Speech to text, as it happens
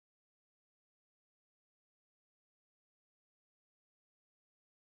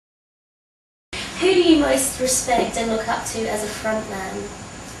most respect and look up to as a frontman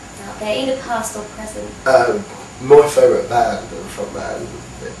out there, either past or present? My favourite band and frontman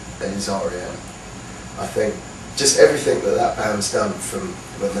is R.E.M. I think just everything that band's done from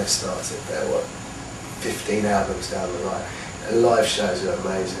when they started. They're 15 albums down the line. And live shows are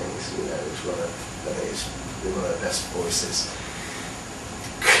amazing. It's, you know, I think it's one of the best voices.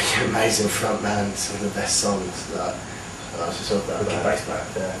 Amazing frontman, some of the best songs. I just love that bass player.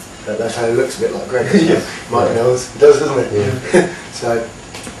 Yeah. That's how he looks a bit like Greg. Yeah. Mike Knowles. He does, doesn't it? Yeah. So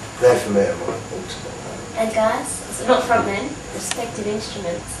they're for me are my ultimate. And guys, so not frontmen, respective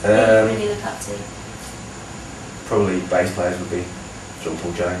instruments. What do you really look up to? Probably bass players would be John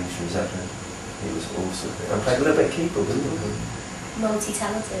Paul Jones from Zeppelin. He was awesome. And played a little bit of keyboard, didn't he?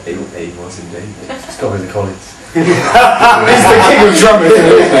 Multi-talented. He was indeed. It's got with the Collins. He's the king of drumming.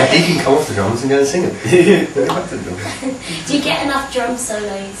 He can come off the drums and go and sing them. Do you get enough drum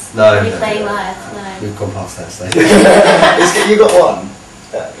solos when you play live? No. We've gone past that stage. You got one?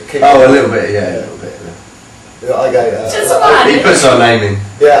 Oh, a little bit, yeah, a little bit. Yeah, I go. Just one. He puts our name in.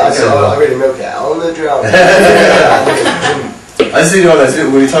 Yeah, I really milk it out on the drum. I see one of those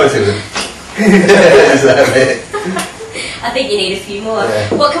little Willy Thomas with him. Is that it? I think you need a few more.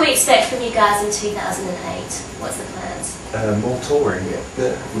 Yeah. What can we expect from you guys in 2008? What's the plans? More touring.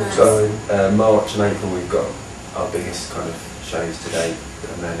 Nice. So March and April we've got our biggest kind of shows to date,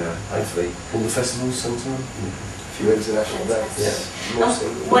 and then hopefully All the festivals sometime. A few international dates. Yeah.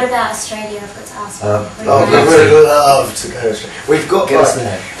 What about Australia? I've got to ask. We would love to go to Australia. We've got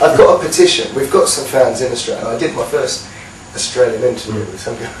I've got a petition. We've got some fans in Australia. I did my first Australian interview with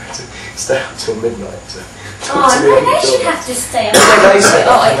some guy to stay up till midnight to talk to me. No, they should have to stay up. They say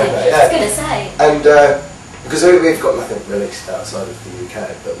I was going to say. And because we've got nothing released outside of the UK,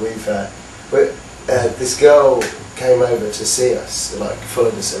 but this girl came over to see us, like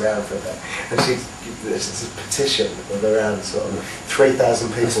followed us around for a bit, and there's a petition of around sort of 3,000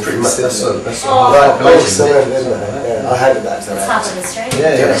 people. That's pretty much that's yeah, I handed that to her. That's half of Australia.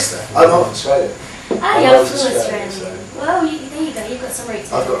 Yeah. I'm half Australian. Oh, you're full Australian. So. Well, there you go. You've got some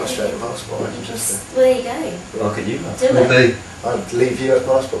roots. I've got an Australian passport. Well, there you go. look at you. Do it. I'd leave you at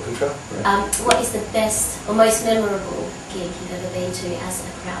passport control. What is the best or most memorable gig you've ever been to as a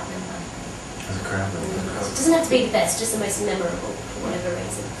crowd member? As a crowd member. It doesn't have to be the best, just the most memorable for whatever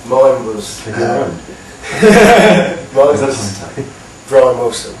reason. Mine was Brian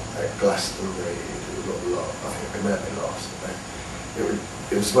Wilson at Glastonbury. I think we met him last.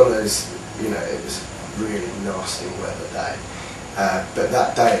 It was one of those, you know, it was a really nasty weather day. But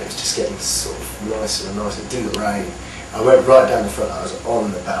that day it was just getting sort of nicer and nicer. It didn't rain. I went right down the front, I was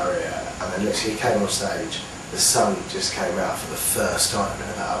on the barrier, and then literally came on stage, the sun just came out for the first time in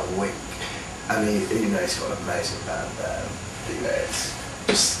about a week. And he's got an amazing band there. You know, it's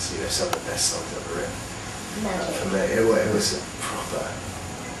just, you know, some of the best songs ever written. For me, it was a proper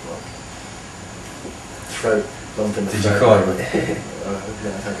throat bump in the throat. Did you cry? I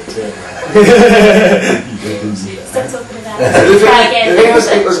had a tear. Stop talking about it. Try again. The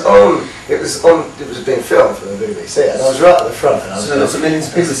thing was, it was being filmed for the BBC, and I was right at the front. And I was lots of millions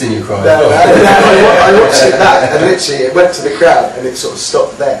of people seeing you cry. I watched it back, and literally it went to the crowd, and it sort of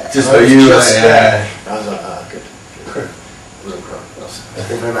stopped there. Just for you, yeah. I was like, good. I wasn't crying. I was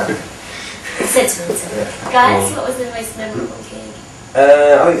romantic. Sentimental. Guys, what was the most memorable gig? I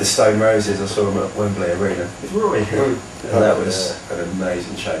think the Stone Roses. I saw them at Wembley Arena with Roy, and that was an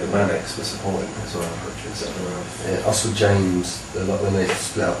amazing show. The Manics were supporting as well, which was I saw James when they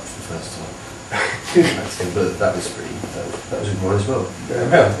split up for the first time. But that was pretty. That was a good one as well.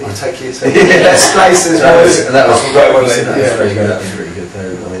 I'll take you to the best places. And that was very good. That was pretty good.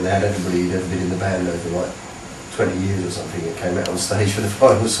 I mean, they had everybody who'd ever been in the band over like 20 years or something that came out on stage for the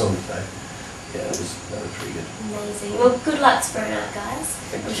final song. So yeah, that was pretty good. Amazing. Well, good luck to Burnout, guys.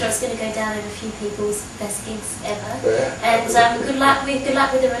 I'm sure it's going to go down in a few people's best gigs ever. And good luck with the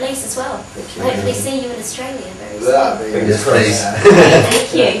release as well. Hopefully see you in Australia very soon. Yes, please.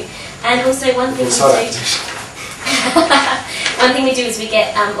 Thank you. And also one thing we do is we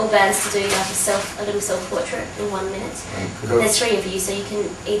get all bands to do like a little self-portrait in 1 minute. There's 3 of you, so you can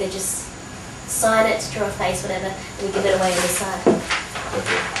either just sign it, draw a face, whatever, and we give it away on the side.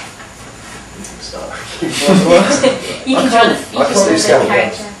 You can draw the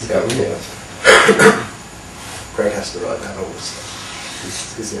character. Greg has to write down all the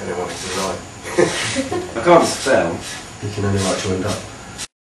stuff. He's the only one who can write. I can't spell. You can only write to end up.